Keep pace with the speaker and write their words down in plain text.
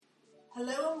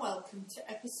Hello and welcome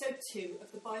to episode 2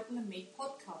 of the Bible and Me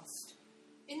podcast.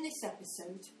 In this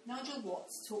episode, Nigel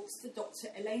Watts talks to Dr.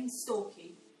 Elaine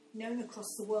Storkey, known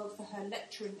across the world for her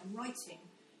lecturing and writing,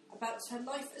 about her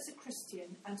life as a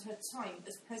Christian and her time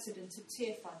as president of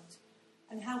Tear Fund,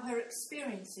 and how her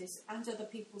experiences and other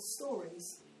people's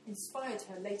stories inspired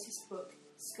her latest book,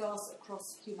 Scars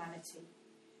Across Humanity.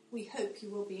 We hope you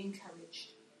will be encouraged.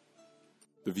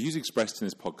 The views expressed in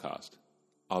this podcast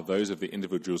are those of the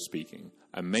individual speaking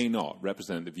and may not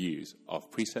represent the views of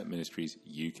Precept Ministries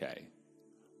UK.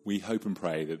 We hope and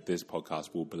pray that this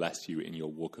podcast will bless you in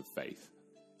your walk of faith.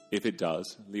 If it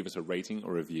does, leave us a rating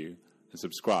or review and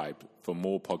subscribe for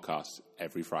more podcasts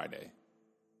every Friday.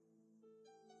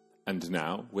 And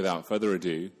now, without further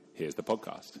ado, here's the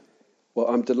podcast. Well,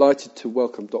 I'm delighted to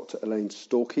welcome Dr. Elaine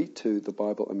Storkey to the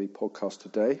Bible and Me podcast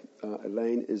today.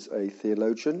 Elaine is a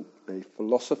theologian, a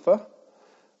philosopher,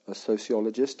 a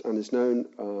sociologist, and is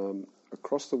known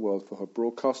across the world for her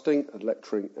broadcasting,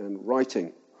 lecturing and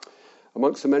writing.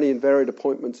 Amongst the many and varied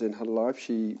appointments in her life,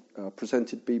 she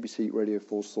presented BBC Radio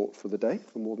 4's Thought for the Day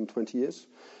for more than 20 years,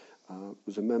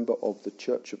 was a member of the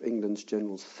Church of England's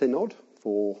General Synod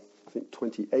for, I think,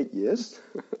 28 years,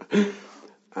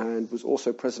 and was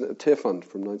also president of Tear Fund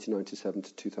from 1997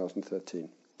 to 2013.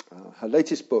 Her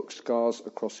latest book, Scars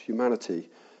Across Humanity,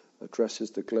 addresses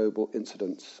the global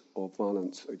incidence of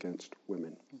violence against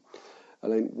women.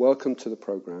 Elaine, welcome to the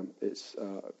programme. It's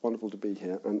wonderful to be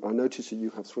here. And I notice that you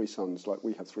have 3 sons, like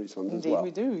we have 3 sons as well.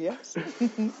 Indeed we do, yes.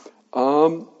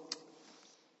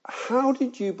 How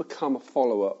did you become a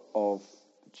follower of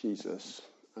Jesus,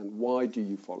 and why do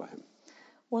you follow him?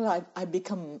 Well, I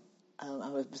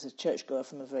was a churchgoer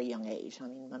from a very young age. I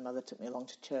mean, my mother took me along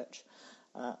to church.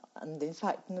 And in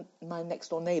fact, my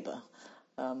next-door neighbour,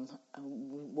 a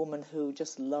woman who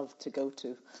just loved to go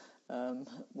to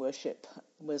worship,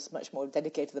 was much more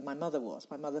dedicated than my mother was.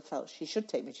 My mother felt she should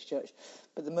take me to church,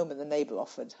 but the moment the neighbour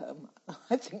offered,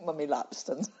 I think Mummy lapsed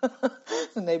and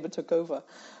the neighbour took over.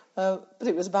 But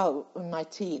it was about in my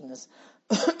teens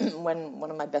when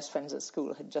one of my best friends at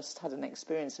school had just had an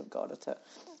experience of God at a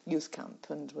youth camp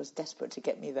and was desperate to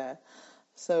get me there.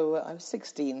 So I was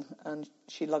 16 and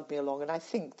she lugged me along, and I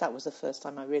think that was the first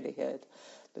time I really heard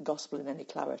the gospel in any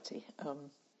clarity.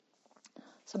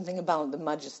 Something about the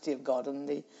majesty of God and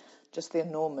the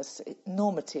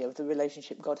enormity of the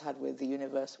relationship God had with the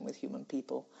universe and with human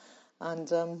people, and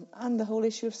the whole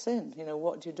issue of sin. You know,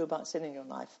 what do you do about sin in your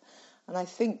life? And I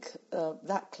think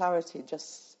that clarity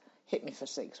just hit me for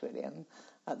 6, really. And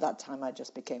at that time, I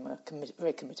just became a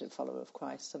very committed follower of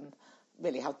Christ, and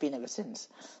really have been ever since.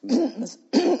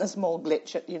 A small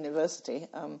glitch at university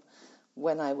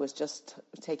when I was just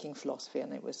taking philosophy,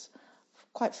 and it was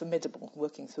quite formidable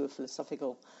working through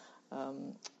philosophical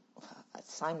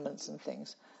assignments and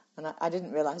things. And I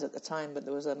didn't realise at the time, but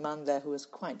there was a man there who was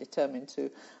quite determined to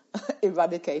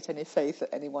eradicate any faith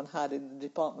that anyone had in the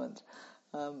department.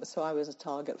 So I was a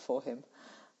target for him.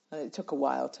 And it took a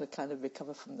while to kind of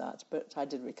recover from that, but I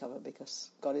did recover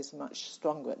because God is much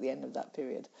stronger at the end of that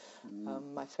period.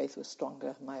 My faith was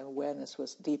stronger, my awareness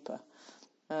was deeper.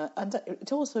 And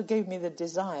it also gave me the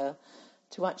desire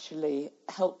to actually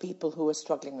help people who were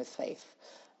struggling with faith,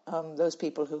 those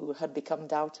people who had become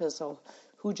doubters or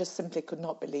who just simply could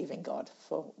not believe in God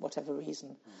for whatever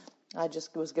reason. I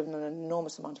just was given an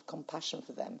enormous amount of compassion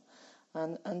for them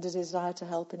and a desire to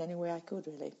help in any way I could,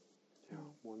 really. Yeah,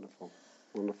 wonderful.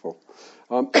 Wonderful.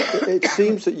 It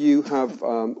seems that you have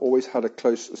always had a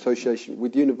close association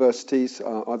with universities,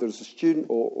 either as a student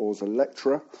or as a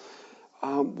lecturer.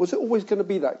 Was it always going to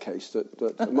be that case,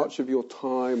 that much of your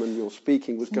time and your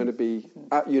speaking was going to be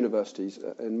at universities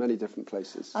in many different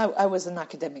places? I was an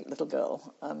academic little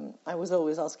girl. I was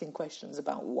always asking questions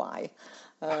about why,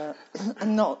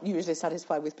 and not usually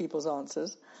satisfied with people's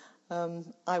answers.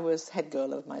 I was head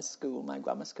girl of my school, my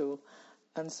grammar school,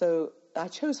 and so I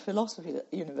chose philosophy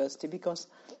at university because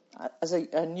as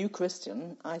a new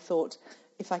Christian, I thought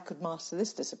if I could master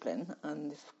this discipline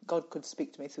and if God could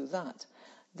speak to me through that,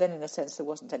 then in a sense there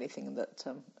wasn't anything that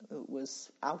was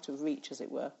out of reach, as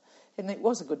it were. And it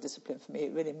was a good discipline for me.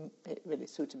 It really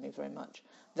suited me very much.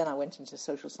 Then I went into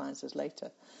social sciences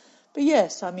later. But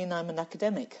yes, I mean, I'm an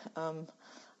academic.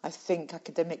 I think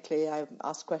academically I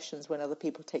ask questions when other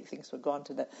people take things for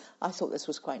granted. I thought this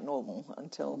was quite normal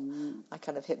until I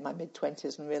kind of hit my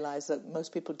mid-20s and realised that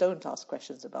most people don't ask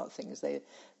questions about things. They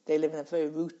live in a very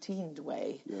routine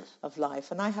way of life,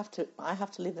 and I have to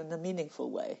live in a meaningful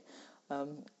way.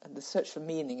 And the search for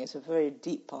meaning is a very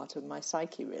deep part of my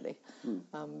psyche, really,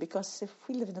 because if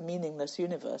we live in a meaningless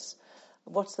universe,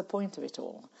 what's the point of it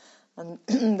all? And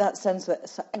that sense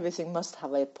that everything must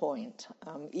have a point,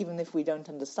 even if we don't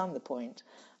understand the point.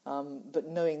 But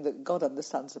knowing that God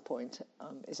understands the point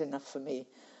is enough for me.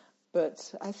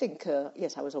 But I think,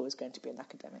 yes, I was always going to be an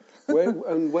academic.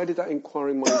 Where did that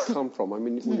inquiring mind come from? I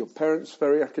mean, were your parents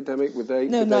very academic?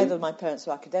 No, neither of my parents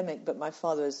were academic, but my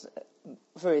father is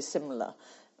very similar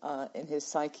in his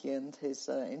psyche and his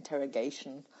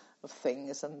interrogation of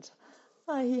things. And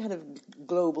he had a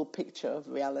global picture of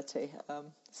reality,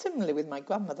 similarly with my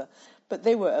grandmother. But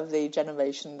they were of the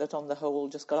generation that, on the whole,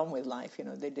 just got on with life. You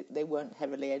know, they weren't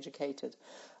heavily educated.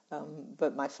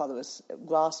 But my father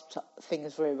grasped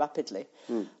things very rapidly.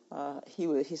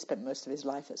 He spent most of his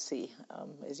life at sea,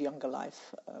 his younger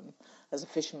life as a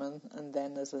fisherman and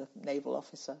then as a naval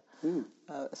officer.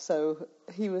 So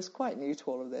he was quite new to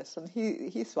all of this, and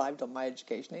he thrived on my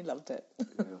education. He loved it.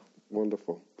 Yeah,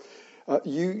 wonderful.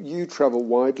 You travel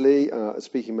widely,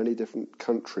 speaking many different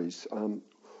countries.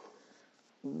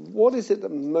 What is it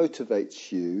that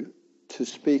motivates you to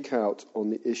speak out on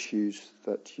the issues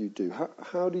that you do?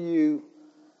 How do you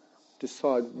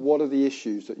decide what are the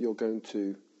issues that you're going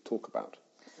to talk about,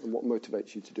 and what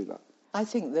motivates you to do that? I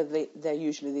think that they're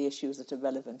usually the issues that are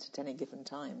relevant at any given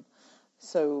time.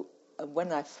 So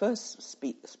when I first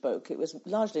spoke, it was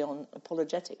largely on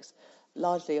apologetics,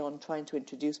 largely on trying to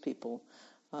introduce people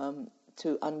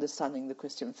to understanding the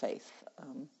Christian faith,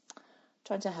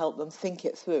 trying to help them think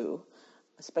it through,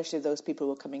 especially those people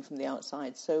who are coming from the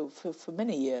outside. So for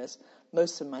many years,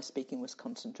 most of my speaking was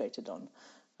concentrated on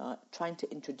trying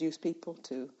to introduce people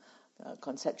to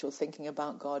conceptual thinking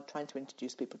about God, trying to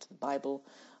introduce people to the Bible,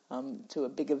 to a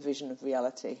bigger vision of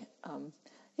reality.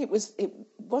 It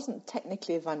wasn't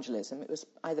technically evangelism. It was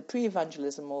either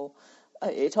pre-evangelism or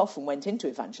it often went into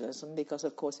evangelism because,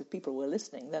 of course, if people were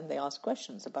listening, then they asked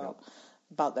questions about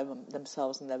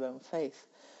themselves and their own faith.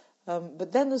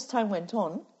 But then as time went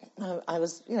on, I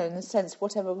was, in a sense,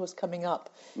 whatever was coming up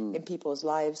in people's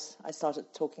lives, I started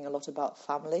talking a lot about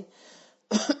family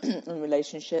and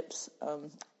relationships.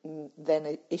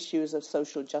 Then issues of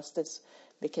social justice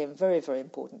became very, very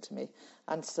important to me,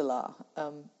 and still are.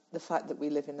 The fact that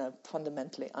we live in a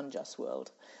fundamentally unjust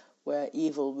world, where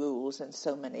evil rules in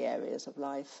so many areas of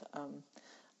life,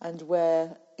 and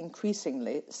where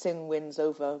increasingly sin wins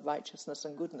over righteousness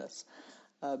and goodness,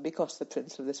 because the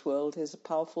prince of this world is a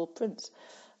powerful prince,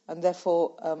 and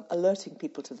therefore alerting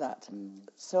people to that.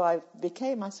 So I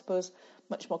became, I suppose,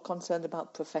 much more concerned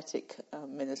about prophetic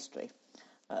ministry,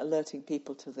 alerting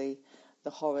people to the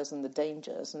horrors and the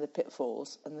dangers and the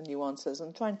pitfalls and the nuances,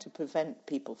 and trying to prevent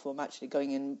people from actually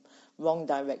going in wrong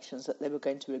directions that they were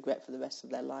going to regret for the rest of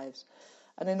their lives.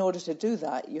 And in order to do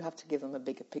that, you have to give them a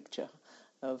bigger picture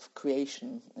of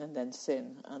creation and then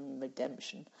sin and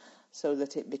redemption, so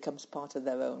that it becomes part of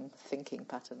their own thinking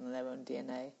pattern and their own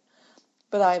DNA.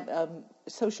 But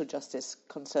social justice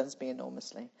concerns me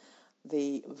enormously.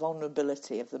 The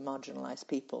vulnerability of the marginalised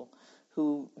people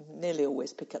who nearly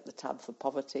always pick up the tab for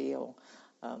poverty or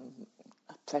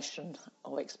oppression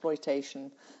or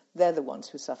exploitation. They're the ones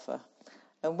who suffer.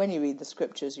 And when you read the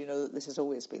scriptures, you know that this has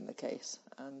always been the case.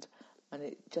 And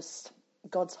it just...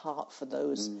 God's heart for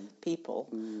those people,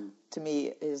 to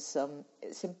me, is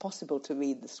it's impossible to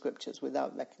read the scriptures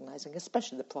without recognising,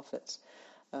 especially the prophets,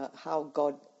 how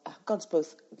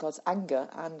God's anger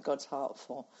and God's heart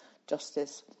for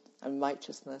justice and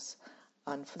righteousness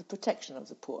and for the protection of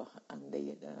the poor and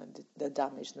the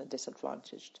damaged and the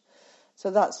disadvantaged. So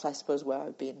that's, I suppose, where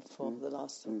I've been for the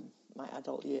last my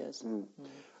adult years.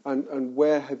 And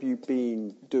where have you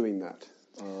been doing that?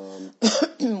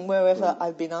 Wherever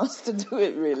I've been asked to do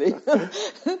it, really.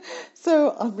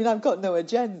 So, I mean, I've got no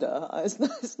agenda.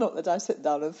 It's not that I sit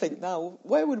down and think, now,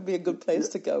 where would be a good place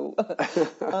to go?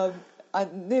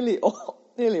 Nearly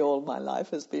all my life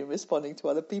has been responding to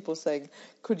other people saying,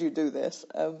 could you do this?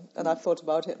 And I've thought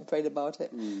about it and prayed about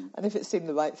it. And if it seemed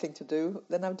the right thing to do,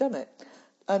 then I've done it.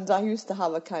 And I used to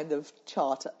have a kind of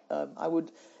chart. I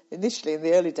would, initially, in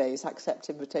the early days, accept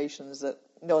invitations that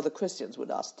no other Christians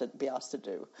would be asked to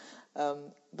do.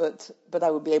 But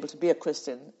I would be able to be a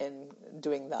Christian in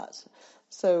doing that.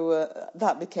 So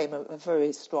that became a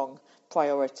very strong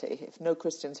priority. If no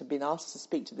Christians had been asked to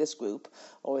speak to this group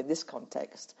or in this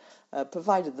context,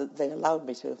 provided that they allowed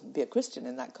me to be a Christian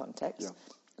in that context,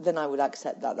 then I would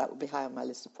accept that. That would be high on my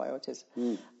list of priorities.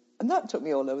 And that took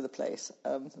me all over the place.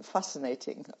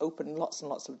 Fascinating, opened lots and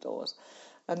lots of doors.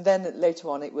 And then later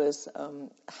on it was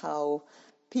how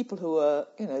people who were,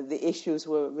 the issues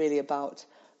were really about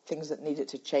things that needed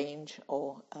to change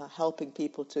or helping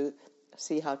people to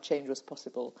see how change was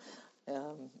possible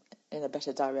in a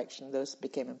better direction. Those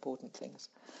became important things.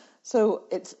 So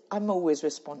I'm always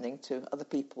responding to other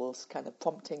people's kind of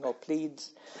prompting or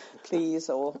pleas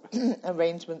or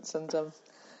arrangements,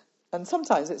 and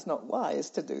sometimes it's not wise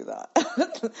to do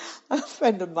that. A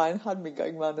friend of mine had me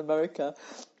going around America.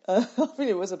 I mean,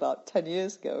 it was about 10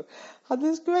 years ago. Had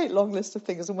this great long list of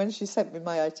things, and when she sent me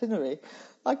my itinerary,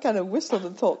 I kind of whistled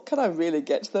and thought, can I really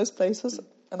get to those places?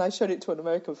 And I showed it to an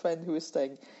American friend who was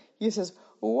staying. He says,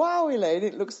 wow, Elaine,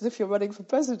 it looks as if you're running for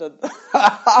president.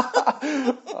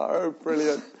 Oh,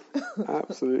 brilliant.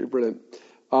 Absolutely brilliant.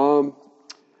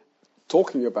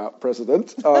 Talking about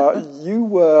president, you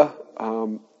were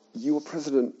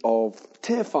president of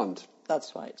Tear Fund.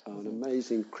 That's right. An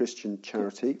amazing Christian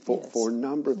charity for a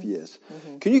number of years.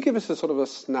 Mm-hmm. Can you give us a sort of a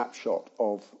snapshot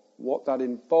of what that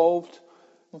involved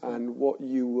and what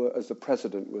you were, as the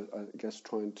president, were, I guess,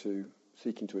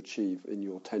 seeking to achieve in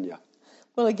your tenure?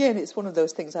 Well, again, it's one of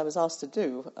those things I was asked to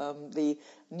do. The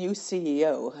new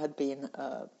CEO had been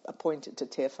appointed to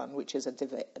Tear Fund, which is a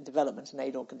development and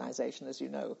aid organisation, as you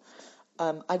know.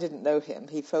 I didn't know him.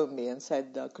 He phoned me and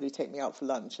said, could he take me out for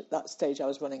lunch? At that stage, I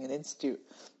was running an institute.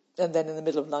 And then in the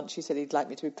middle of lunch, he said he'd like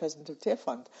me to be president of Tear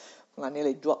Fund. Well, I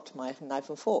nearly dropped my knife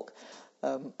and fork.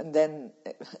 And then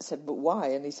I said, but why?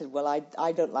 And he said, well,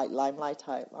 I don't like limelight.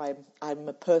 I'm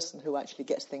a person who actually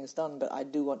gets things done, but I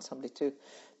do want somebody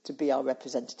to be our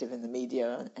representative in the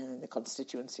media and in the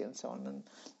constituency and so on.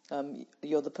 And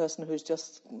you're the person who's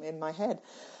just in my head.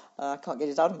 I can't get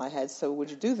it out of my head, so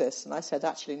would you do this? And I said,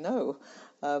 actually, no,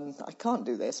 I can't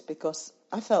do this, because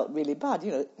I felt really bad.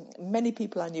 You know, many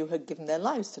people I knew had given their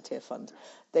lives to Tear Fund.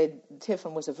 Tear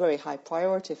Fund was a very high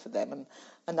priority for them,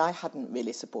 and I hadn't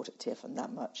really supported Tear Fund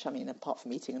that much. I mean, apart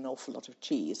from eating an awful lot of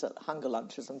cheese at hunger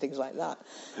lunches and things like that.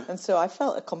 And so I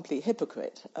felt a complete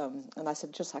hypocrite, and I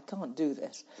said, I can't do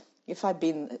this. If I'd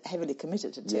been heavily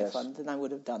committed to Tear Fund, then I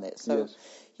would have done it. So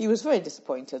he was very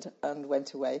disappointed and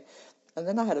went away. And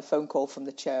then I had a phone call from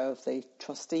the chair of the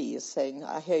trustees saying,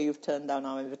 I hear you've turned down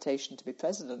our invitation to be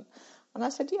president. And I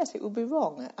said, yes, it would be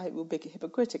wrong. It would be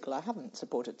hypocritical. I haven't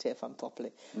supported Tear Fund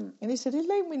properly. And he said,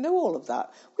 Elaine, we know all of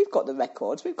that. We've got the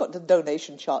records. We've got the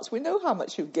donation charts. We know how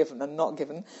much you've given and not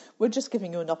given. We're just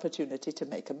giving you an opportunity to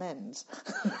make amends.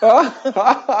 So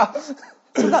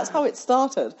that's how it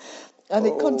started. And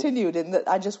it continued in that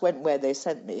I just went where they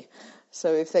sent me.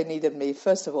 So if they needed me,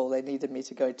 first of all, they needed me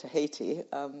to go to Haiti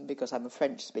because I'm a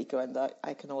French speaker and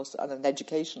I'm an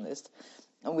educationalist.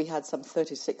 And we had some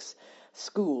 36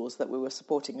 schools that we were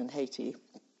supporting in Haiti.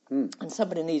 And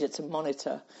somebody needed to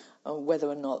monitor whether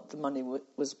or not the money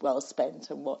was well spent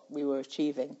and what we were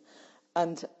achieving.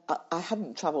 And I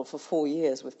hadn't travelled for 4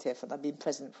 years with Tear Fund. I'd been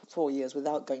president for 4 years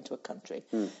without going to a country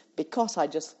because I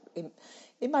just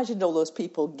imagined all those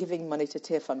people giving money to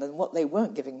Tear Fund, and what they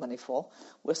weren't giving money for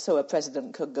was so a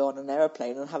president could go on an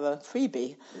aeroplane and have a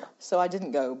freebie. Yeah. So I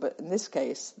didn't go. But in this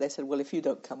case, they said, well, if you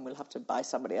don't come, we'll have to buy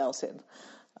somebody else in.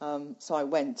 So I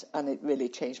went, and it really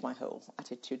changed my whole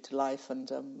attitude to life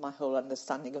and my whole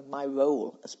understanding of my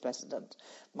role as president.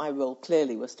 My role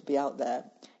clearly was to be out there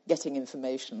getting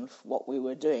information of what we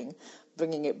were doing,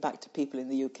 bringing it back to people in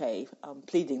the UK,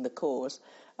 pleading the cause,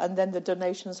 and then the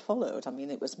donations followed. I mean,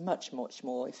 it was much, much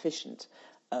more efficient,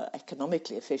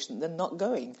 economically efficient than not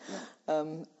going. Yeah.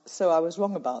 So I was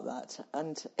wrong about that,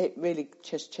 and it really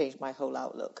just changed my whole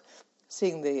outlook,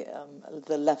 seeing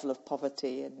the level of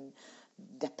poverty and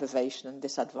deprivation and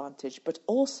disadvantage, but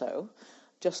also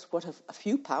just what a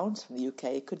few pounds from the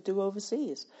UK could do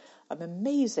overseas.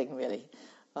 Amazing, really.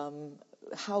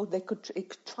 How they could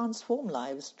transform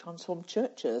lives, transform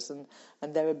churches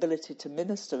and their ability to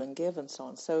minister and give and so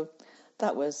on. So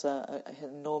that was an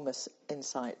enormous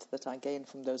insight that I gained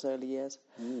from those early years.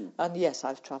 And yes,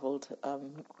 I've travelled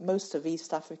most of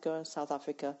East Africa, South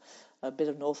Africa, a bit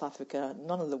of North Africa,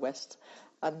 none of the West,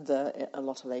 and a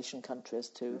lot of Asian countries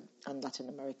too, and Latin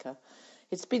America.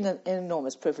 It's been an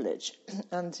enormous privilege,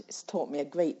 and it's taught me a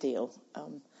great deal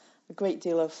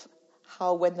of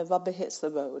how when the rubber hits the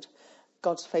road,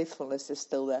 God's faithfulness is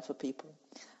still there for people.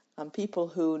 And people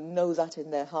who know that in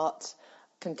their hearts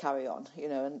can carry on, you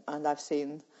know, and I've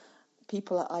seen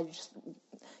people,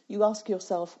 you ask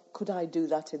yourself, could I do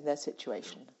that in their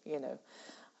situation, you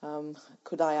know?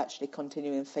 Could I actually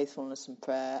continue in faithfulness and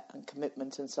prayer and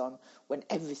commitment and so on when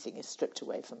everything is stripped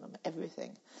away from them,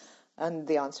 everything? And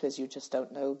the answer is you just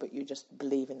don't know, but you just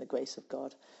believe in the grace of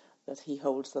God, that he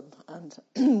holds them and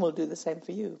will do the same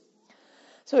for you.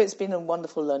 So it's been a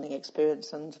wonderful learning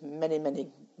experience and many, many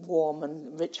warm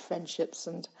and rich friendships,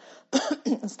 and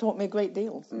it's taught me a great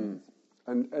deal.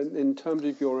 And in terms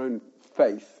of your own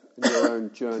faith, your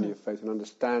own journey of faith and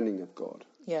understanding of God,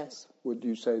 yes, would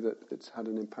you say that it's had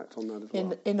an impact on that as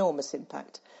well? Enormous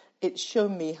impact. It's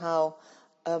shown me how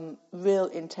real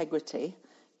integrity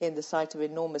in the sight of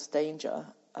enormous danger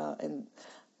and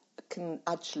can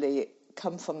actually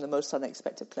come from the most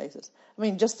unexpected places. I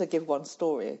mean, just to give one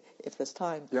story, if there's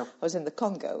time, I was in the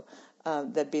Congo.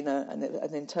 There'd been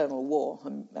an internal war,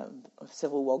 a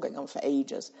civil war going on for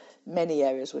ages. Many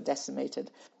areas were decimated.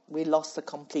 We lost a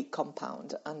complete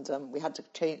compound, and we had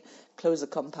to close the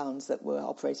compounds that were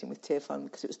operating with Tear Fund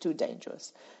because it was too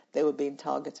dangerous. They were being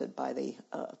targeted by the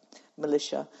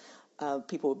militia.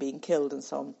 People were being killed and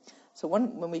so on. So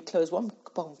when we closed one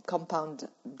compound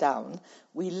down,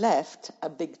 we left a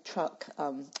big truck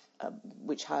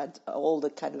which had all the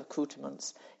kind of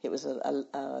accoutrements. It was a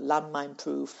landmine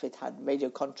proof, it had radio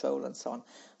control and so on.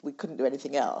 We couldn't do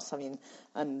anything else. I mean,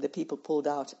 and the people pulled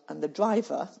out. And the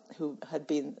driver, who had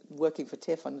been working for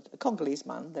Tear Fund, a Congolese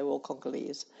man, they were all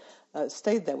Congolese,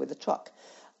 stayed there with the truck.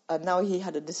 And now he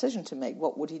had a decision to make.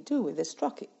 What would he do with this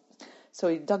truck? So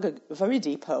he dug a very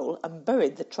deep hole and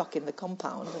buried the truck in the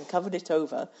compound and covered it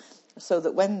over so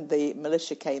that when the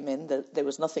militia came in, there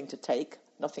was nothing to take,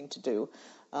 nothing to do,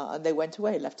 and they went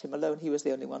away, left him alone. He was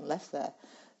the only one left there.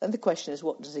 Then the question is,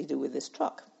 what does he do with this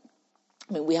truck?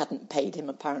 I mean, we hadn't paid him,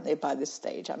 apparently, by this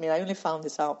stage. I mean, I only found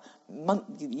this out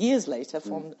years later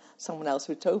from someone else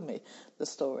who told me the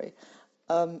story.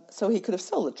 So he could have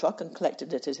sold the truck and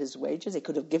collected it as his wages. He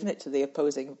could have given it to the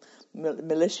opposing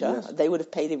militia. Yes. They would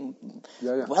have paid him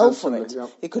well for it. Yeah.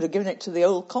 He could have given it to the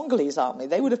old Congolese army.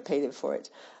 They would have paid him for it.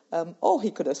 Or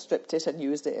he could have stripped it and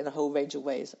used it in a whole range of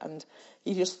ways. And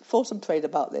he just thought and prayed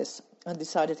about this and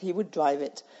decided he would drive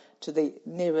it to the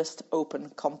nearest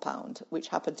open compound, which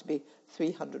happened to be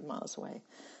 300 miles away.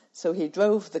 So he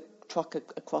drove the truck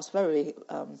across very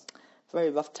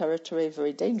rough territory,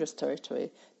 very dangerous territory,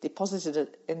 deposited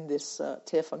it in this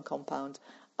Tear Fund compound,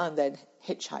 and then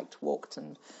hitchhiked, walked,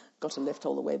 and got a lift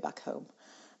all the way back home.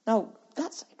 Now,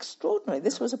 that's extraordinary.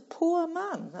 This was a poor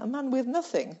man, a man with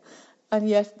nothing. And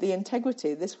yet the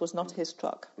integrity, this was not his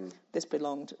truck. This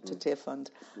belonged to Tear Fund.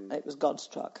 It was God's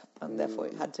truck, and therefore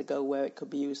it had to go where it could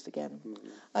be used again.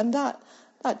 And that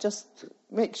just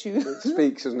makes you... It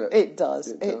speaks, doesn't it? It does.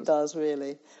 It does,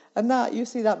 really. And that you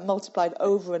see that multiplied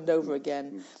over and over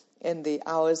again in the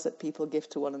hours that people give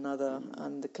to one another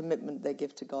and the commitment they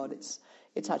give to God. It's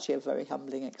actually a very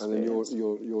humbling experience. And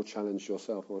then you're challenged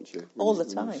yourself, aren't you? All the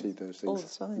time. When you see those things, all the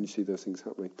time. When you see those things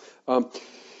happening.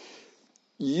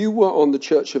 You were on the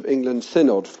Church of England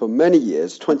Synod for many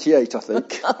years, 28, I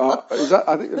think. Is that,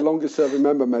 I think, the longest serving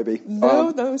member, maybe?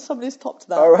 No, somebody's topped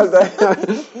that.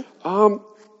 Oh, right.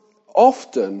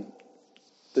 Often,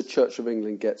 the Church of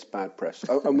England gets bad press,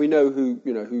 and we know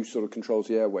who sort of controls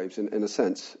the airwaves in a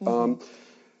sense.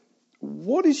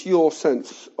 What is your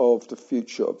sense of the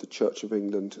future of the Church of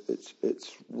England,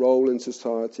 its role in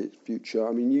society, its future?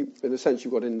 I mean, you, in a sense,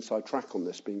 you've got an inside track on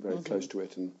this, being very close to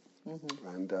it, and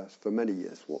for many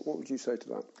years. What would you say to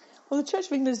that? Well, the Church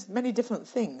of England is many different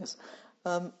things.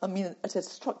 I mean, at a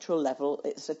structural level,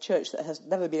 it's a church that has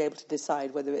never been able to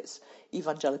decide whether it's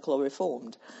evangelical or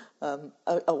reformed,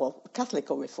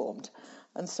 Catholic or reformed.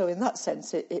 And so in that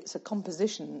sense, it's a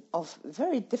composition of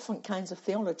very different kinds of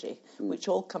theology, which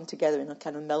all come together in a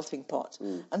kind of melting pot.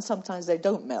 And sometimes they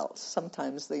don't melt.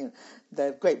 Sometimes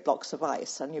they're great blocks of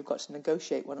ice, and you've got to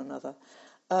negotiate one another.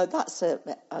 That's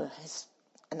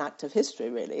an act of history,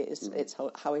 really. It's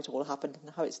how it all happened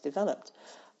and how it's developed.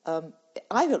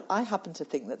 I happen to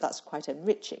think that that's quite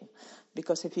enriching,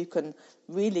 because if you can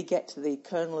really get to the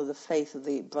kernel of the faith of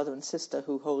the brother and sister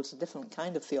who holds a different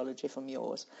kind of theology from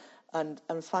yours, and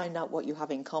find out what you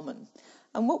have in common.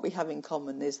 And what we have in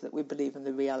common is that we believe in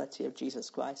the reality of Jesus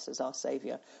Christ as our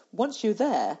Saviour. Once you're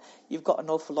there, you've got an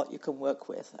awful lot you can work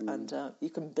with and you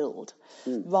can build,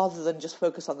 rather than just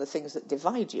focus on the things that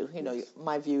divide you. You know,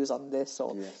 my views on this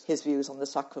or his views on the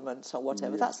sacraments or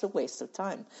whatever. That's a waste of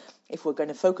time. If we're going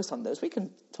to focus on those, we can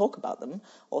talk about them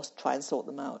or try and sort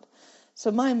them out. So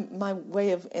my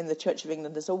way in the Church of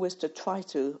England is always to try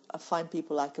to find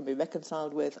people I can be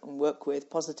reconciled with and work with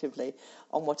positively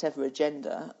on whatever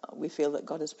agenda we feel that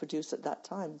God has produced at that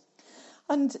time.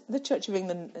 And the Church of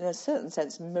England, in a certain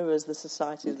sense, mirrors the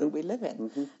society that we live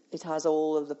in. It has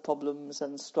all of the problems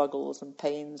and struggles and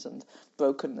pains and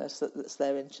brokenness that's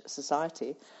there in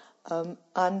society.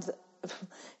 And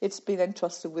it's been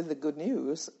entrusted with the good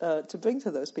news to bring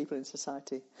to those people in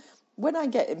society. When I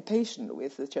get impatient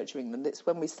with the Church of England, it's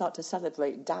when we start to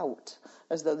celebrate doubt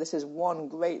as though this is one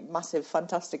great, massive,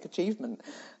 fantastic achievement,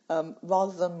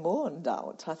 rather than mourn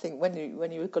doubt. I think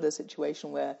when you've got a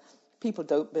situation where people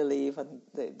don't believe and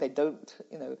they don't,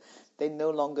 they no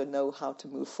longer know how to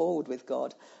move forward with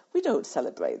God, we don't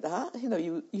celebrate that.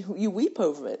 You weep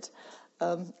over it.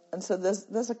 And so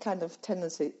there's a kind of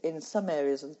tendency in some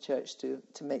areas of the church to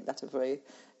make that a very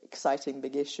exciting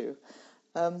big issue.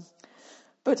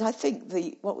 But I think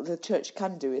what the church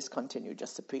can do is continue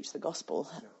just to preach the gospel.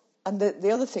 Yeah. And the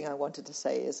other thing I wanted to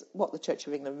say is what the Church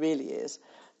of England really is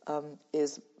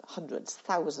hundreds,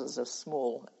 thousands of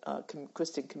small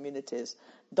Christian communities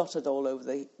dotted all over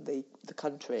the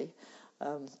country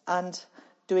and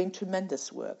doing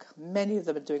tremendous work. Many of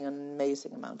them are doing an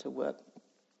amazing amount of work,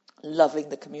 loving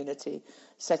the community,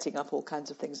 setting up all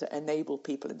kinds of things that enable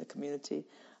people in the community,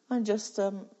 and just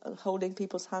holding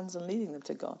people's hands and leading them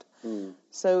to God.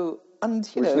 So, and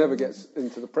which never gets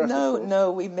into the press.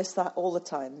 No, we miss that all the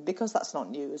time because that's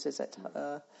not news, is it?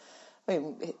 I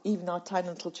mean, even our tiny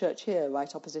little church here,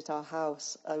 right opposite our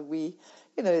house,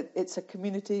 it's a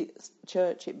community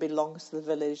church. It belongs to the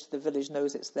village. The village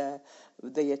knows it's there.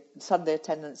 The Sunday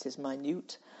attendance is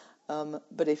minute.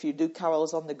 But if you do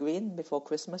carols on the green before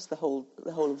Christmas, the whole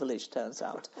village turns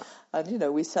out. And,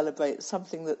 we celebrate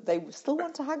something that they still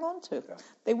want to hang on to. Yeah.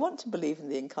 They want to believe in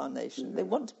the incarnation. Mm-hmm. They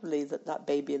want to believe that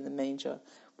baby in the manger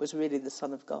was really the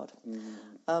Son of God.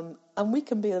 Mm-hmm. And we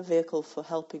can be a vehicle for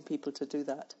helping people to do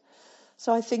that.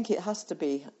 So I think it has to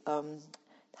be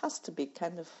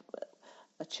kind of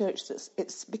a church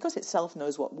it's because itself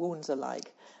knows what wounds are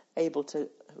like, able to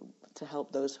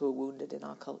help those who are wounded in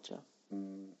our culture.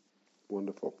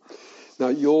 Wonderful. Now,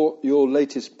 your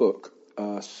latest book,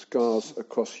 Scars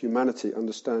Across Humanity,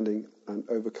 Understanding and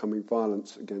Overcoming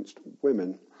Violence Against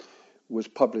Women, was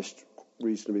published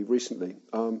reasonably recently.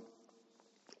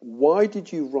 Why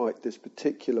did you write this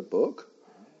particular book,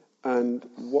 and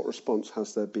what response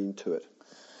has there been to it?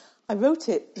 I wrote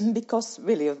it because,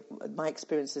 really, of my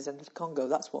experiences in the Congo.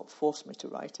 That's what forced me to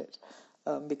write it.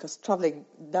 Because travelling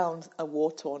down a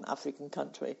war-torn African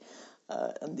country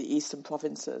and the eastern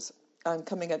provinces, and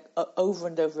coming over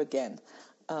and over again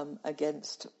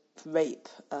against rape,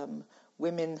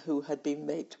 women who had been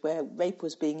raped, where rape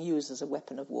was being used as a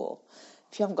weapon of war.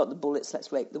 If you haven't got the bullets,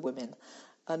 let's rape the women.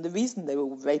 And the reason they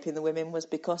were raping the women was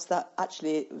because that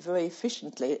actually very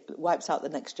efficiently wipes out the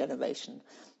next generation.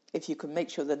 If you can make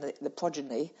sure that the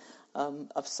progeny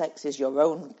of sex is your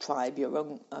own tribe, your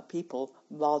own people,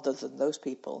 rather than those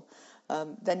people,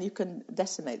 then you can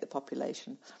decimate the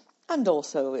population. And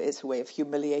also it's a way of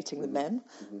humiliating the men,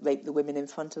 rape the women in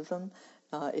front of them.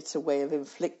 It's a way of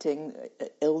inflicting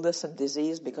illness and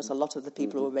disease because a lot of the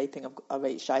people who are raping are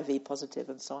HIV positive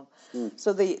and so on.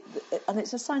 So and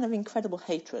it's a sign of incredible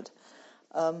hatred.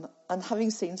 And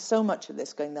having seen so much of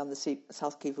this going down the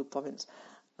South Kivu province,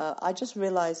 I just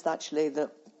realised actually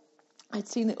that I'd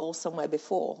seen it all somewhere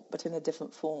before, but in a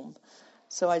different form.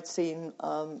 So I'd seen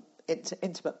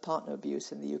intimate partner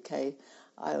abuse in the UK.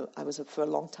 I was, for a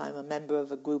long time, a member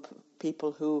of a group of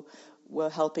people who were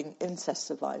helping incest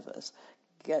survivors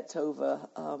get over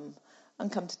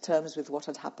and come to terms with what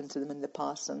had happened to them in the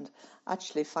past and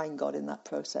actually find God in that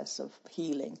process of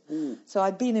healing. So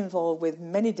I'd been involved with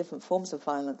many different forms of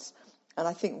violence, and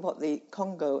I think what the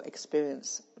Congo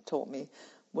experience taught me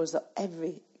was that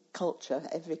every culture,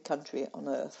 every country on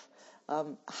earth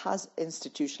has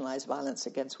institutionalized violence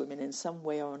against women in some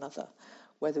way or another,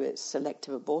 whether it's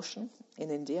selective abortion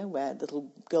in India, where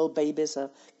little girl babies are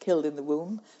killed in the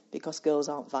womb because girls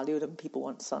aren't valued and people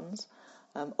want sons,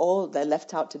 or they're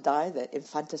left out to die. The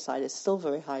infanticide is still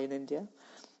very high in India.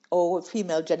 Or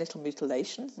female genital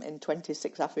mutilation in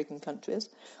 26 African countries,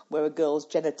 where a girl's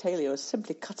genitalia is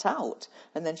simply cut out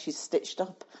and then she's stitched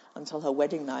up until her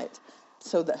wedding night,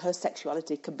 so that her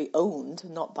sexuality can be owned,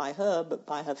 not by her, but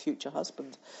by her future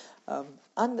husband.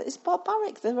 And it's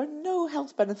barbaric. There are no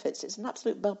health benefits. It's an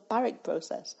absolute barbaric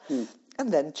process.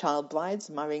 And then child brides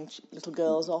marrying little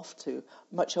girls off to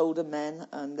much older men,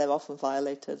 and they're often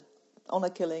violated. Honour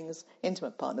killings,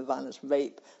 intimate partner violence,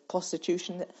 rape,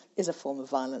 prostitution is a form of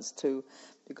violence too,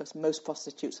 because most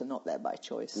prostitutes are not there by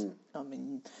choice. I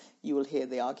mean, you will hear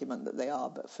the argument that they are,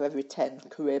 but for every 10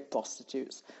 career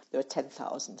prostitutes, there are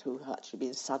 10,000 who have actually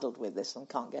been saddled with this and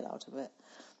can't get out of it.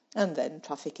 And then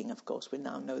trafficking, of course, we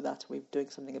now know that. We're doing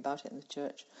something about it in the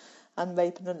church. And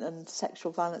rape and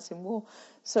sexual violence in war.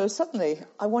 So suddenly,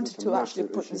 I wanted to actually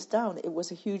put this down. It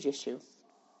was a huge issue.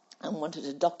 And wanted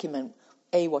to document,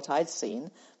 A, what I'd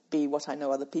seen, B, what I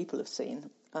know other people have seen,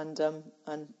 and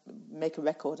make a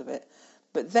record of it.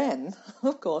 But then,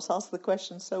 of course, ask the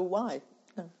question, so why?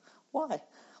 Why?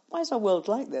 Why is our world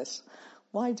like this?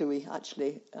 Why do we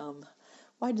actually...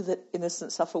 why do the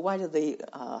innocent suffer? Why do the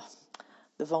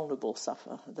vulnerable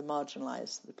suffer, the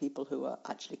marginalised, the people who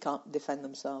actually can't defend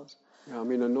themselves? Yeah, I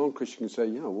mean, a non-Christian can say,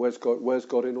 where's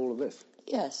God in all of this?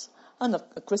 Yes, and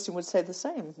a Christian would say the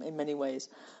same in many ways.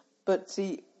 But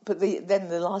see, then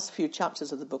the last few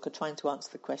chapters of the book are trying to answer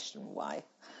the question why.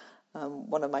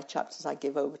 One of my chapters I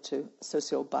give over to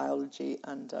sociobiology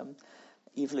and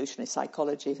evolutionary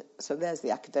psychology. So there's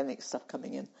the academic stuff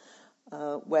coming in,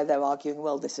 where they're arguing,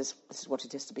 well, this is what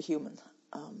it is to be human.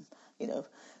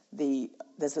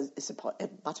 It's a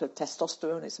matter of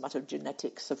testosterone, it's a matter of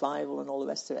genetic survival and all the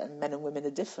rest of it, and men and women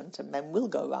are different, and men will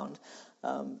go around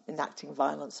enacting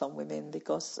violence on women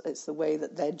because it's the way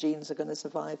that their genes are going to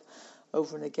survive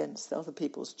over and against other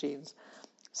people's genes.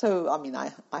 So,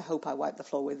 I hope I wipe the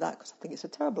floor with that, because I think it's a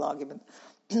terrible argument.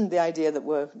 The idea that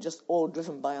we're just all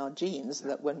driven by our genes,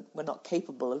 that we're not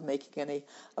capable of making any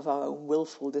of our own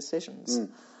willful decisions.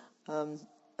 And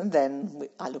then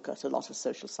I look at a lot of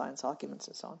social science arguments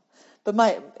and so on. But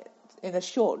in a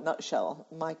short nutshell,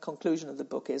 my conclusion of the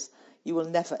book is you will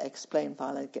never explain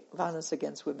violence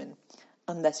against women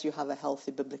unless you have a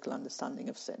healthy biblical understanding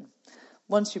of sin.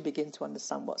 Once you begin to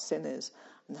understand what sin is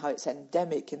and how it's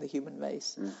endemic in the human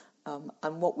race,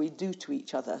 and what we do to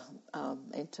each other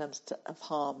in terms of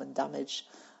harm and damage,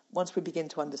 once we begin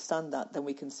to understand that, then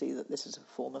we can see that this is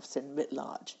a form of sin writ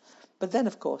large. But then,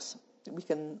 of course,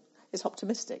 it's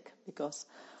optimistic, because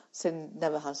sin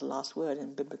never has the last word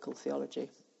in biblical theology.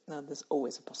 There's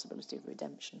always a possibility of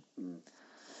redemption.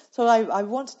 So I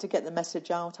wanted to get the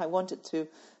message out. I wanted to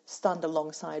stand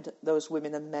alongside those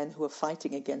women and men who are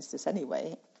fighting against this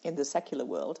anyway in the secular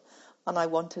world. And I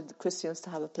wanted Christians to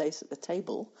have a place at the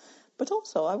table. But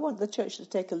also I want the church to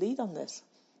take a lead on this.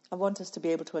 I want us to be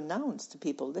able to announce to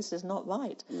people, this is not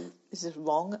right. This is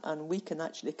wrong, and we can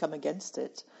actually come against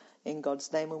it in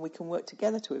God's name, and we can work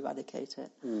together to eradicate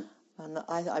it. And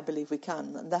I believe we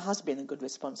can. And there has been a good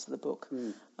response to the book.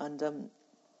 And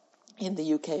in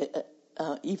the UK,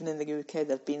 even in the UK,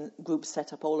 there have been groups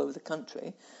set up all over the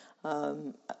country.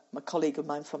 A colleague of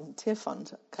mine from Tear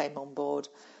Fund came on board.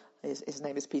 His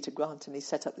name is Peter Grant, and he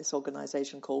set up this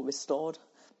organisation called Restored.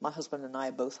 My husband and I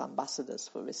are both ambassadors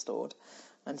for Restored.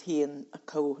 And he and a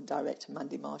co-director,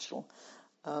 Mandy Marshall,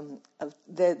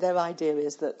 their idea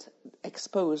is that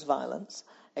expose violence,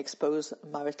 expose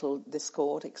marital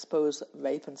discord, expose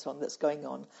rape and so on that's going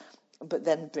on, but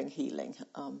then bring healing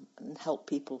and help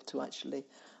people to actually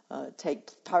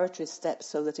take preparatory steps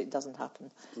so that it doesn't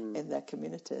happen in their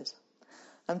communities.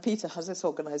 And Peter has this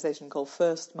organisation called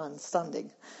First Man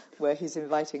Standing, where he's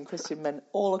inviting Christian men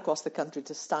all across the country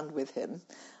to stand with him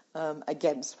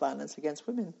against violence against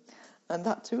women. And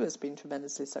that too has been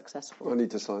tremendously successful. I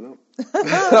need to sign up.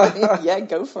 Yeah,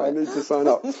 go for it. I need to sign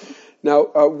up.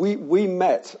 Now, we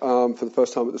met for the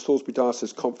first time at the Salisbury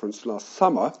Diocese Conference last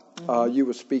summer. You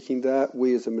were speaking there.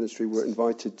 We as a ministry were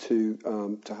invited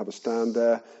to have a stand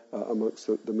there amongst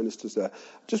the ministers there.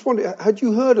 Just wondering, had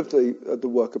you heard of the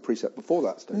work of Precept before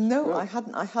that stage? No, I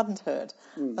hadn't heard.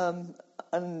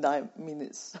 And I mean,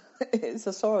 it's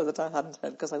a sorrow that I hadn't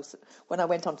heard, because when I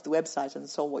went onto the website and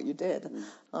saw what you did,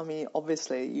 I mean,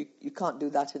 obviously you can't do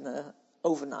that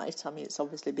overnight. I mean, it's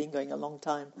obviously been going a long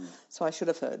time, so I should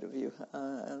have heard of you.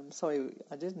 I'm sorry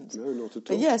I didn't. No, not at all.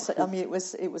 But yes, I mean, it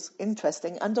was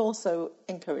interesting and also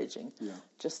encouraging,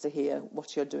 just to hear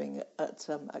what you're doing at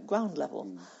ground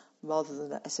level, rather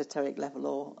than at esoteric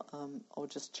level or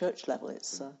just church level.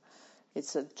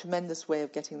 It's a tremendous way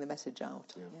of getting the message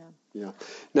out. Yeah.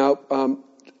 Now,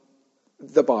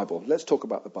 the Bible. Let's talk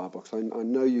about the Bible, because I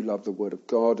know you love the Word of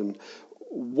God. And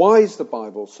why is the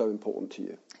Bible so important to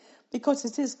you? Because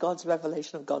it is God's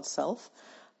revelation of God's self,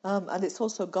 and it's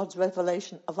also God's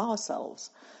revelation of ourselves.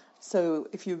 So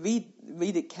if you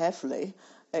read it carefully,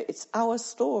 it's our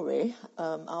story,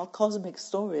 our cosmic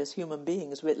story as human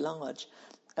beings writ large,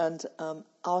 and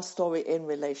our story in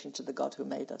relation to the God who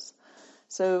made us.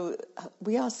 So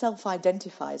we are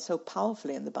self-identified so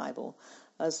powerfully in the Bible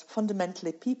as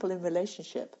fundamentally people in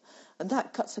relationship, and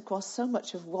that cuts across so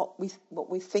much of what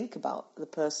we think about the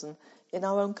person in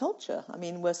our own culture. I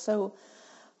mean, we're so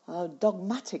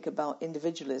dogmatic about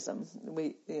individualism.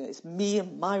 It's me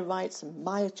and my rights and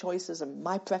my choices and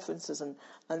my preferences, and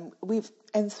we've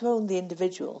enthroned the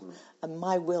individual and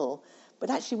my will. But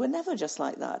actually, we're never just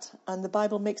like that. And the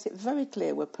Bible makes it very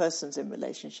clear we're persons in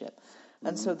relationship.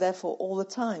 And so therefore, all the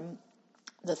time,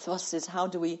 the thrust is how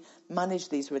do we manage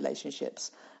these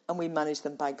relationships? And we manage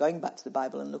them by going back to the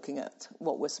Bible and looking at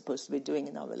what we're supposed to be doing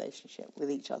in our relationship with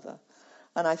each other.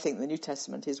 And I think the New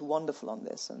Testament is wonderful on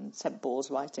this, and St. Paul's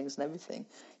writings and everything.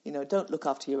 Don't look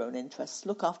after your own interests.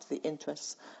 Look after the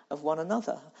interests of one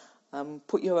another.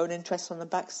 Put your own interests on the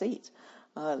back seat.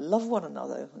 Love one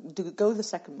another, go the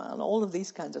second mile, all of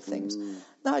these kinds of things.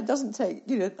 Now, it doesn't take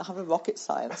have a rocket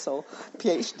science or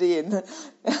PhD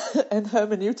in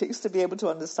hermeneutics to be able to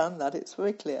understand that. It's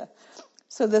very clear.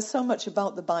 So there's so much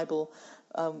about the Bible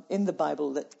in the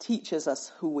Bible that teaches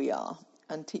us who we are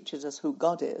and teaches us who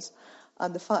God is.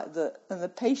 And the fact that, and the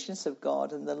patience of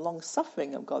God and the long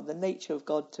suffering of God, the nature of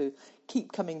God to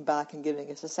keep coming back and giving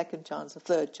us a second chance, a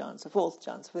third chance, a fourth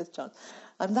chance, a fifth chance.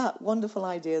 And that wonderful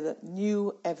idea that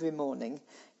new every morning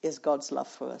is God's love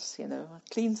for us, a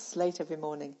clean slate every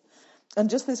morning. And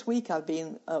just this week I've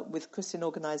been with Christian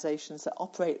organisations that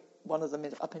operate, one of them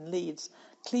up in Leeds,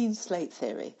 clean slate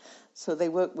theory. So they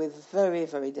work with very,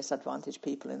 very disadvantaged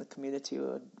people in the community who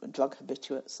are drug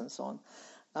habituates and so on.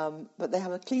 But they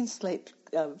have a clean slate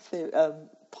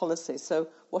policy. So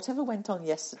whatever went on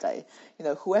yesterday,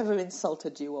 whoever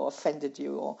insulted you or offended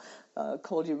you or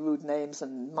called you rude names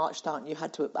and marched out, and you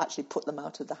had to actually put them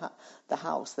out of the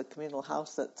house, the communal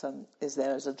house that is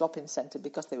there as a drop-in centre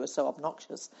because they were so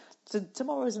obnoxious. So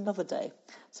tomorrow is another day.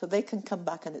 So they can come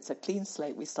back and it's a clean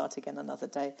slate. We start again another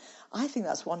day. I think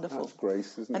that's wonderful. That's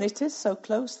grace, isn't it? And it is so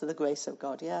close to the grace of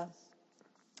God, yeah.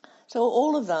 So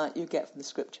all of that you get from the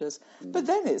scriptures. But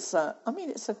then the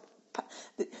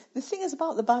thing is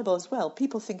about the Bible as well,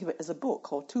 people think of it as a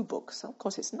book or two books. Of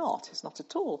course it's not. It's not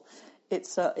at all.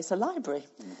 It's a library.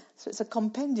 So it's a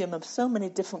compendium of so many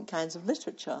different kinds of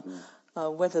literature,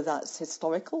 whether that's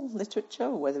historical literature,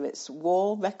 or whether it's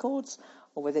war records,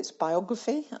 or whether it's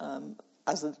biography,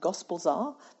 as the Gospels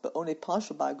are, but only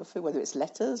partial biography, whether it's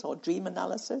letters or dream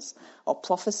analysis or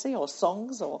prophecy or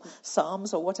songs or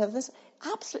psalms or whatever. It's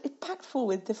absolutely packed full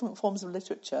with different forms of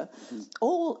literature,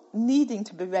 all needing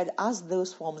to be read as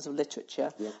those forms of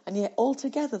literature, and yet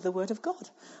altogether the Word of God.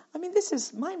 I mean, this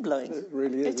is mind-blowing. It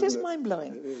really is. It is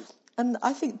mind-blowing. It is. And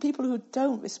I think people who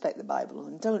don't respect the Bible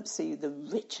and don't see the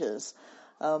riches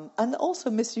and also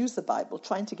misuse the Bible,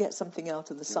 trying to get something out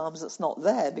of the Psalms that's not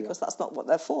there, because that's not what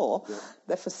they're for. Yeah.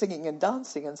 They're for singing and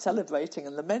dancing and celebrating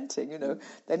and lamenting,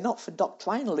 They're not for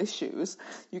doctrinal issues.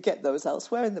 You get those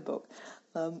elsewhere in the book,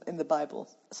 in the Bible.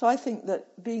 So I think that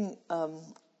being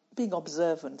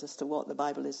observant as to what the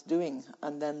Bible is doing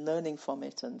and then learning from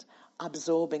it and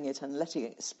absorbing it and letting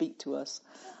it speak to us.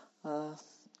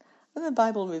 And the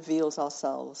Bible reveals us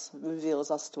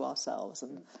to ourselves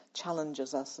and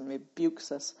challenges us and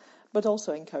rebukes us, but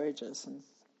also encourages.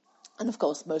 And of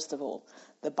course, most of all,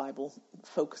 the Bible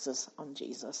focuses on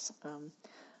Jesus.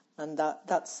 And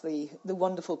that's the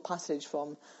wonderful passage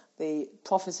from the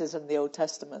prophecies in the Old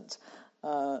Testament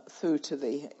through to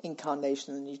the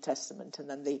incarnation in the New Testament, and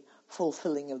then the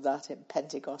fulfilling of that in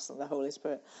Pentecost and the Holy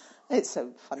Spirit. It's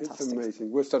so fantastic. It's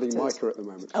amazing. We're studying Micah at the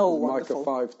moment. Oh, Micah wonderful.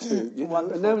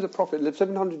 5:2. And there was a prophet, lived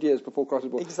 700 years before Christ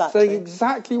was born, Exactly. saying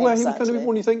exactly where he was going to be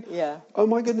born. You think, oh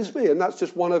my goodness me, and that's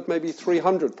just one of maybe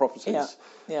 300 prophecies.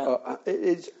 Yeah.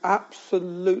 It's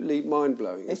absolutely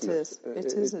mind-blowing, isn't it?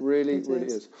 It really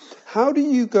is. How do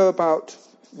you go about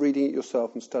reading it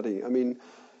yourself and studying? I mean,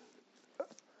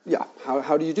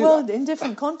 how do you do that? Well, in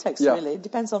different contexts, really. It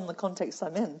depends on the context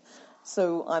I'm in.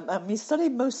 So I study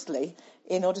mostly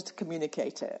in order to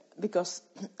communicate it, because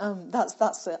I'm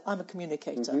a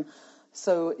communicator. Mm-hmm.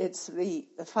 So it's the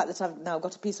fact that I've now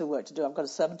got a piece of work to do, I've got a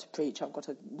sermon to preach, I've got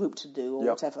a group to do, or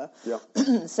whatever,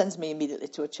 sends me immediately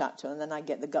to a chapter, and then I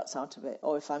get the guts out of it.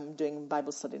 Or if I'm doing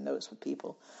Bible study notes for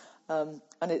people. And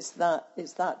it's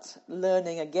that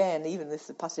learning again, even if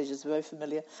the passage is very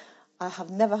familiar. I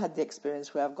have never had the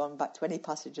experience where I've gone back to any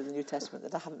passage of the New Testament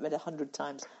that I haven't read 100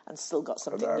 times and still got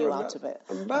something new out of it.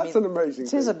 And that's an amazing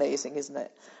thing. It is amazing, isn't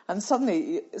it? And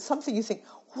suddenly, something you think,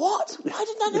 what? Why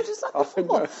didn't I notice that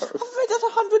before? I've read that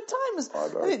 100 times.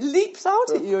 And it leaps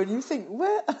out at you and you think,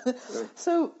 where?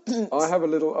 So I have a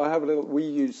little, we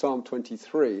use Psalm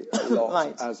 23 a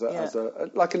lot as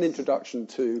like an introduction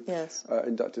to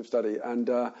inductive study.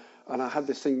 And I had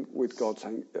this thing with God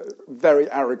saying,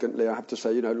 very arrogantly, I have to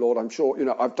say, Lord, I'm sure,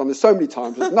 I've done this so many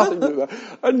times, there's nothing to do with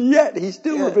that. And yet he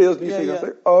still reveals new things. I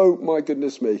think, oh my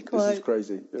goodness me, this is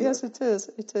crazy. Yes, it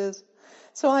is.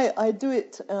 So I do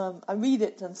it, I read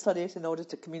it and study it in order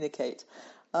to communicate.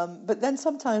 But then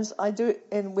sometimes I do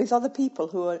it with other people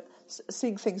who are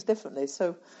seeing things differently.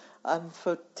 So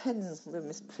for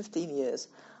 15 years,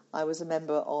 I was a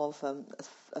member of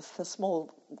a small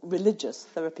religious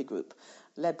therapy group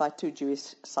led by 2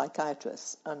 Jewish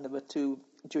psychiatrists, and there were 2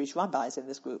 Jewish rabbis in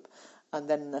this group, and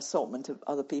then an assortment of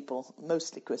other people,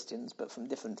 mostly Christians, but from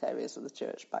different areas of the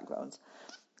church backgrounds.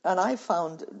 And I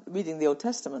found reading the Old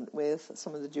Testament with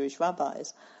some of the Jewish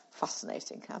rabbis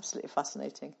fascinating, absolutely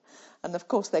fascinating. And of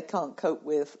course they can't cope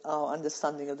with our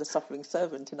understanding of the suffering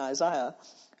servant in Isaiah.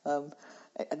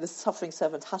 The suffering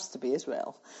servant has to be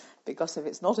Israel, because if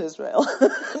it's not Israel,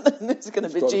 then it's going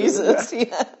to be Jesus.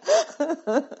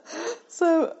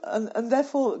 So, and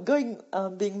therefore,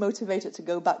 being motivated to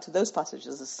go back to those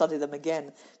passages and study them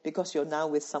again, because you're now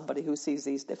with somebody who sees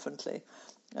these differently.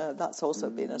 That's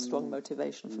also been a strong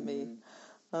motivation for me.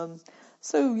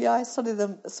 So yeah, I study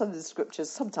the scriptures.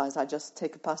 Sometimes I just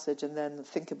take a passage and then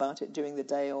think about it during the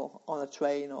day or on a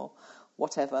train or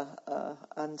whatever.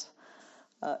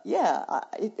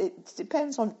 It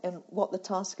depends on what the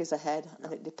task is ahead,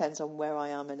 and it depends on where I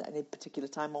am in any particular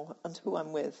time and who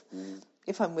I'm with.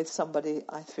 If I'm with somebody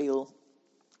I feel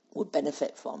would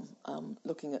benefit from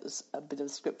looking at a bit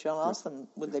of scripture, I'll ask them,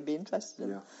 would they be interested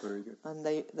in? Yeah, very good. And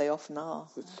they often are.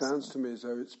 It sounds to me as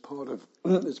though it's part of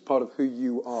who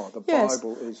you are. The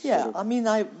Bible is I mean,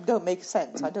 I don't make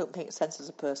sense. I don't make sense as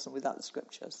a person without the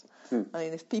scriptures. I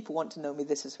mean, if people want to know me,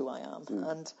 this is who I am.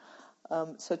 And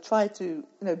so try to,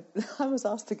 I was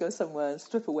asked to go somewhere and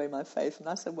strip away my faith, and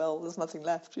I said, well, there's nothing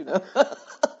left,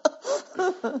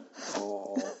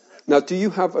 Now, do you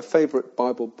have a favourite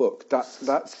Bible book? That's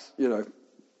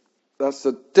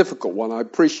a difficult one, I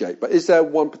appreciate. But is there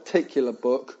one particular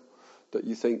book that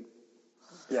you think,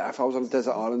 yeah, if I was on a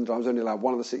desert island, I was only allowed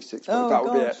one of the 66 books, that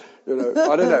would be it.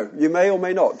 I don't know. You may or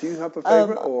may not. Do you have a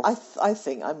favourite? I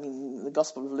think, the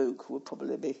Gospel of Luke would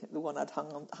probably be the one I'd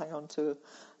hang on to,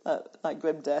 like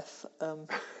grim death.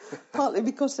 Partly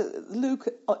because Luke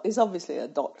is obviously a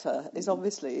doctor, is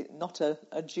obviously not a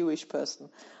Jewish person,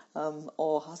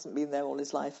 or hasn't been there all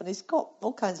his life, and he's got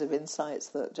all kinds of insights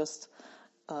that just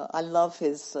I love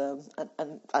his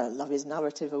and I love his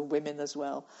narrative of women as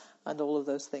well, and all of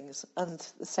those things, and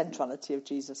the centrality of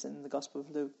Jesus in the Gospel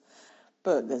of Luke.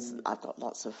 But I've got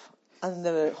lots of, and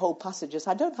the whole passages.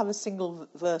 I don't have a single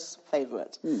verse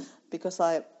favourite because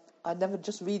I never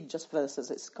just read just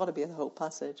verses. It's got to be the whole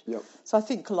passage. Yep. So I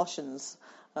think Colossians,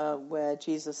 where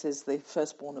Jesus is the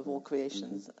firstborn of all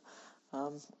creation,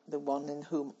 the one in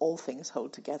whom all things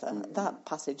hold together. That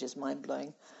passage is mind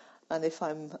blowing. And if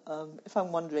I'm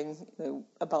wondering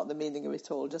about the meaning of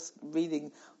it all, just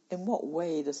reading, in what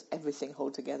way does everything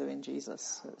hold together in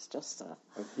Jesus? It's just and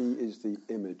he is the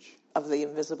image of the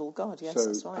invisible God. Yes,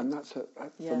 that's right. And that's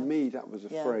for me, that was a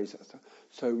phrase.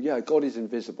 So God is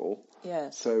invisible.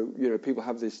 Yes. So people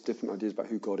have these different ideas about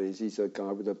who God is. He's a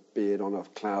guy with a beard on a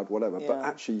cloud, whatever. Yeah. But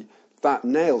actually, that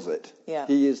nails it. Yeah.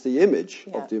 He is the image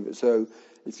Yeah. of the image. So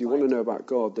if you want to know about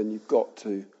God, then you've got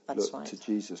to look to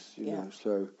Jesus. You know.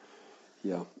 So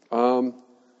yeah.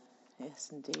 Yes,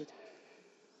 indeed.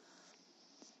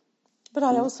 But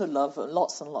I also love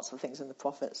lots and lots of things in the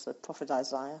prophets. The prophet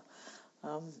Isaiah,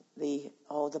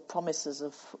 the promises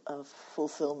of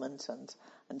fulfillment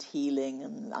and healing,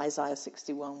 and Isaiah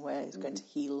 61 where he's going to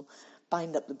heal,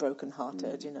 bind up the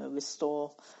brokenhearted,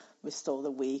 restore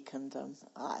the weak, and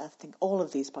I think all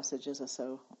of these passages are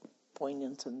so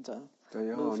poignant and they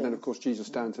are, moving. and then of course Jesus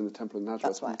stands in the temple of Nazareth.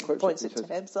 That's right. And Points it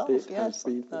to himself. Yes,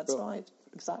 that's God. right.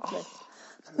 Exactly.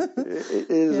 It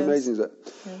is amazing, isn't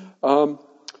it? Yeah.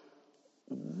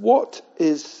 What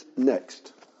is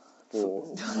next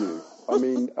for you? I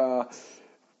mean,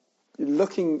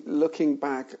 looking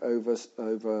back over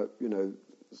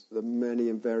the many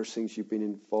and various things you've been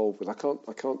involved with, I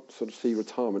can't sort of see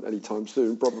retirement anytime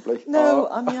soon, probably. No,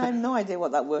 I mean, I have no idea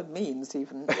what that word means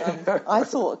even. I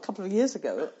thought a couple of years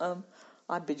ago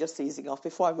I'd be just easing off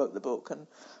before I wrote the book, and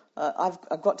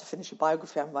I've got to finish a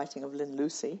biography I'm writing of Lynn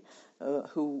Lucy,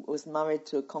 who was married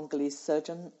to a Congolese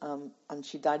surgeon, and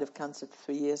she died of cancer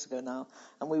 3 years ago now,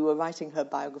 and we were writing her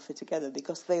biography together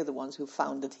because they're the ones who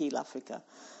founded Heal Africa.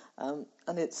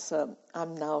 And it's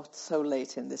I'm now so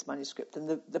late in this manuscript,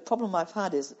 and the problem I've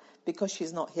had is because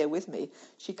she's not here with me,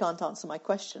 she can't answer my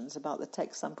questions about the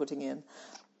text I'm putting in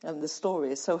and the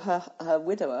stories. So her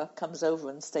widower comes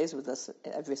over and stays with us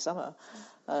every summer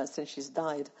since she's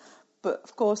died. But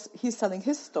of course, he's telling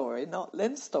his story, not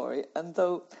Lynn's story,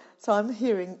 so I'm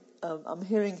hearing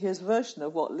his version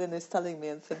of what Lynn is telling me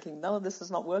and thinking, no, this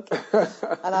is not working.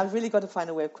 And I've really got to find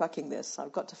a way of cracking this.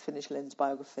 I've got to finish Lynn's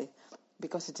biography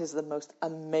because it is the most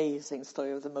amazing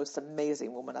story of the most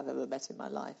amazing woman I've ever met in my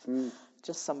life.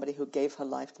 Just somebody who gave her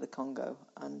life to the Congo.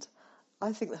 And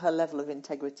I think that her level of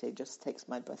integrity just takes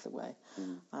my breath away.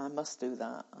 I must do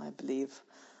that, I believe.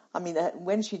 I mean,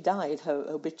 when she died, her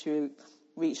obituary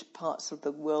reached parts of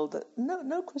the world that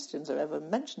no Christians are ever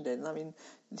mentioned in. I mean,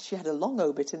 she had a long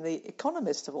obit in The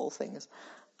Economist, of all things,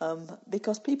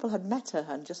 because people had met her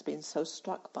and just been so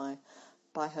struck by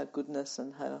her goodness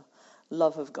and her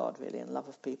love of God, really, and love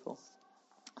of people.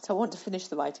 So I want to finish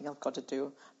the writing I've got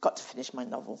to finish my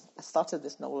novel. I started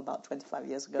this novel about 25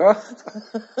 years ago.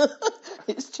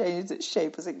 It's changed its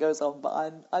shape as it goes on,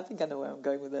 but I think I know where I'm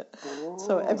going with it.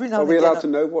 So every now Are and we again... allowed to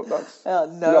know what that's...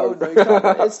 No, you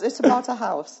can't. It's about a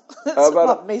house. It's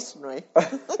about masonry.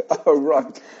 Oh,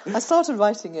 right. I started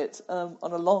writing it on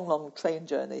a long, long train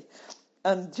journey.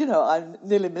 And, I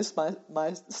nearly missed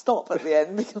my stop at the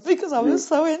end because I was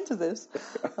so into this.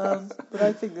 But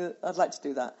I think that I'd like to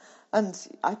do that. And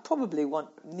I probably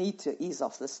need to ease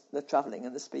off the travelling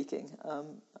and the speaking.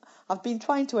 I've been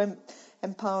trying to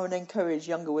empower and encourage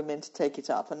younger women to take it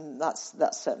up, and that's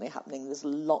certainly happening. There's a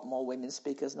lot more women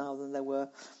speakers now than there were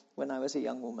when I was a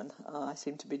young woman. I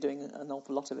seem to be doing an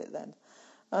awful lot of it then.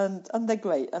 And they're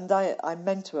great. And I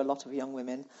mentor a lot of young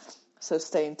women, so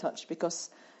stay in touch, because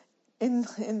in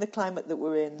the climate that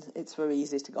we're in, it's very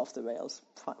easy to go off the rails,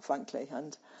 frankly,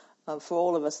 and for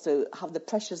all of us to have the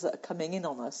pressures that are coming in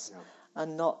on us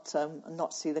and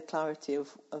not see the clarity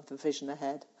of the vision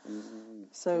ahead. Mm-hmm.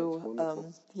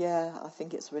 So, I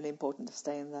think it's really important to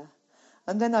stay in there.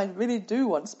 And then I really do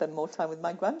want to spend more time with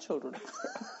my grandchildren.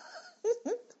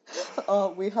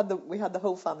 We had the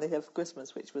whole family here for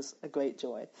Christmas, which was a great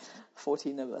joy,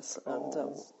 14 of us,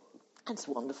 and it's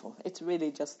wonderful. It's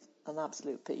really just an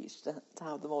absolute peach to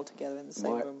have them all together in the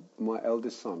same room. My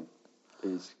eldest son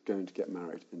is going to get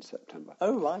married in September.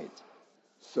 Oh, right.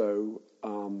 So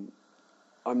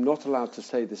I'm not allowed to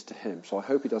say this to him, so I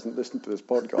hope he doesn't listen to this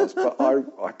podcast, but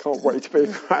I can't wait to be a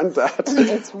granddad.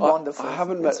 It's wonderful. I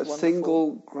haven't met a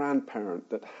single grandparent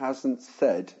that hasn't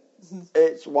said,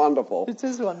 it's wonderful. It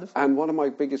is wonderful. And one of my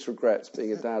biggest regrets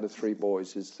being a dad of 3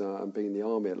 boys is, and being in the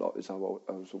army a lot, is I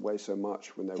was away so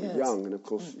much when they were young, and of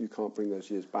course you can't bring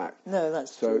those years back. No,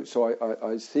 that's true. So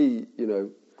I see,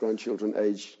 grandchildren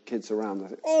age kids around, and I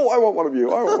think, I want one of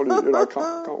you, I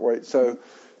can't wait. So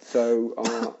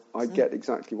I get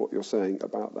exactly what you're saying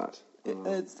about that.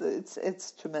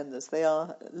 It's tremendous. They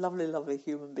are lovely, lovely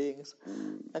human beings.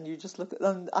 And you just look at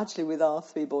them. Actually, with our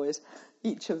 3 boys,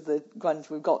 each of the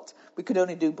we could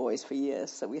only do boys for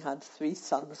years, so we had 3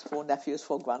 sons, 4 nephews,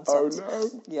 4 grandsons. Oh,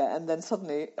 no. Yeah, and then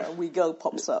suddenly a wee girl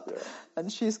pops up,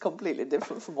 and she's completely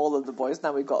different from all of the boys.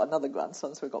 Now we've got another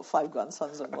grandson, so we've got 5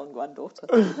 grandsons and 1 granddaughter.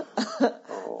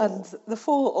 And the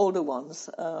 4 older ones,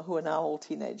 who are now all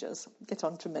teenagers, get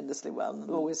on tremendously well. And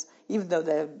always, even though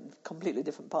they're completely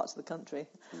different parts of the country,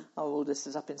 our oldest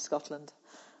is up in Scotland.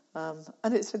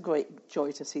 And it's a great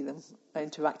joy to see them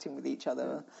interacting with each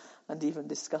other and even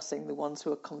discussing, the ones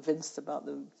who are convinced about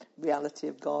the reality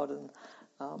of God and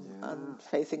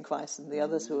faith in Christ, and the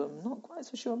others who are not quite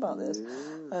so sure about this,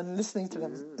 and listening to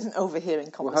them,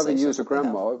 overhearing conversations. Well, having you as a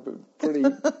grandma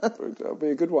would be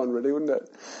a good one, really, wouldn't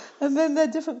it? And then they're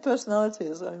different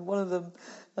personalities. I mean, one of them,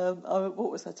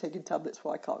 what was I taking tablets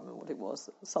for? I can't remember what it was.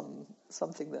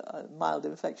 Something a mild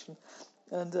infection.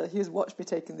 And he watched me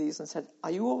taking these and said,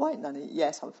 "Are you all right, Nanny?"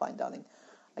 "Yes, I'm fine, darling."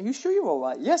 "Are you sure you're all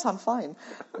right?" "Yes, I'm fine."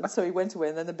 And so he went away,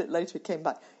 and then a bit later he came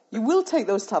back. "You will take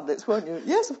those tablets, won't you?"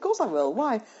 "Yes, of course I will."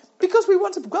 "Why?" "Because we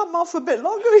want to Grandma for a bit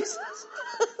longer," he says.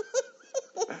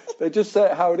 They just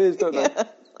say it how it is, don't they?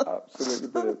 Absolutely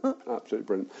brilliant. Absolutely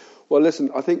brilliant. Well,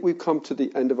 listen, I think we've come to the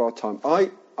end of our time.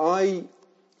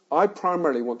 I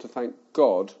primarily want to thank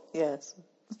God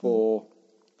for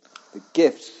the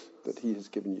gifts that he has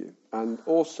given you, and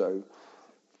also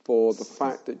for the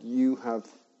fact that you have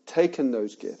taken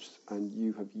those gifts and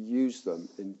you have used them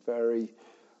in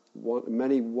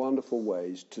many wonderful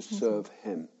ways to serve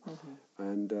him.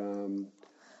 And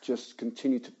just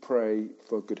continue to pray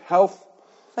for good health.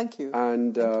 Thank you.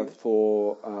 And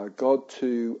for God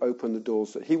to open the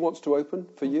doors that he wants to open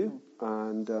for you,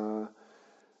 and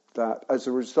that as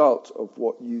a result of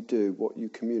what you do, what you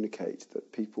communicate,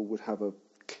 that people would have a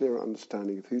clearer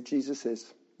understanding of who Jesus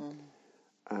is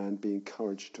and be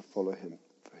encouraged to follow him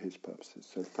for his purposes.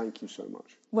 So thank you so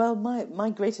much. Well, my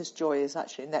greatest joy is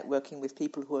actually networking with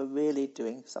people who are really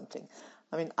doing something.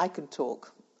 I mean, I can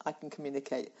talk, I can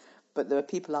communicate, but there are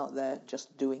people out there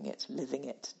just doing it, living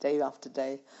it, day after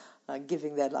day,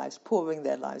 giving their lives, pouring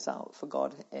their lives out for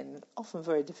God in often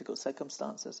very difficult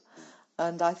circumstances.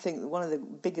 And I think one of the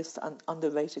biggest and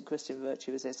underrated Christian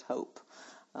virtues is hope.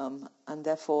 And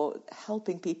therefore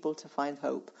helping people to find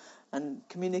hope and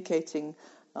communicating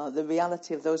the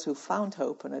reality of those who found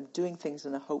hope and are doing things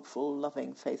in a hopeful,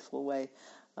 loving, faithful way,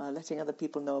 letting other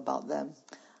people know about them.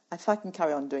 If I can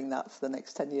carry on doing that for the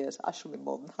next 10 years, I shall be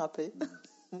more than happy.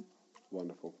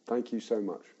 Wonderful. Thank you so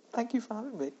much. Thank you for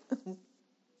having me.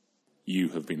 You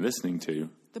have been listening to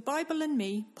The Bible and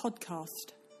Me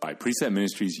podcast by Precept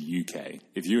Ministries UK.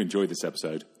 If you enjoyed this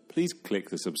episode, please click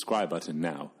the subscribe button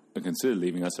now and consider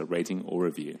leaving us a rating or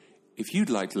review. If you'd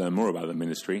like to learn more about the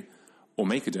ministry or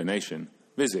make a donation,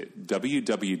 visit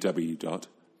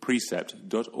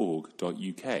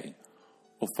www.precept.org.uk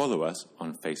or follow us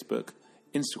on Facebook,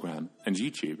 Instagram and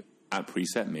YouTube at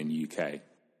Precept Min UK.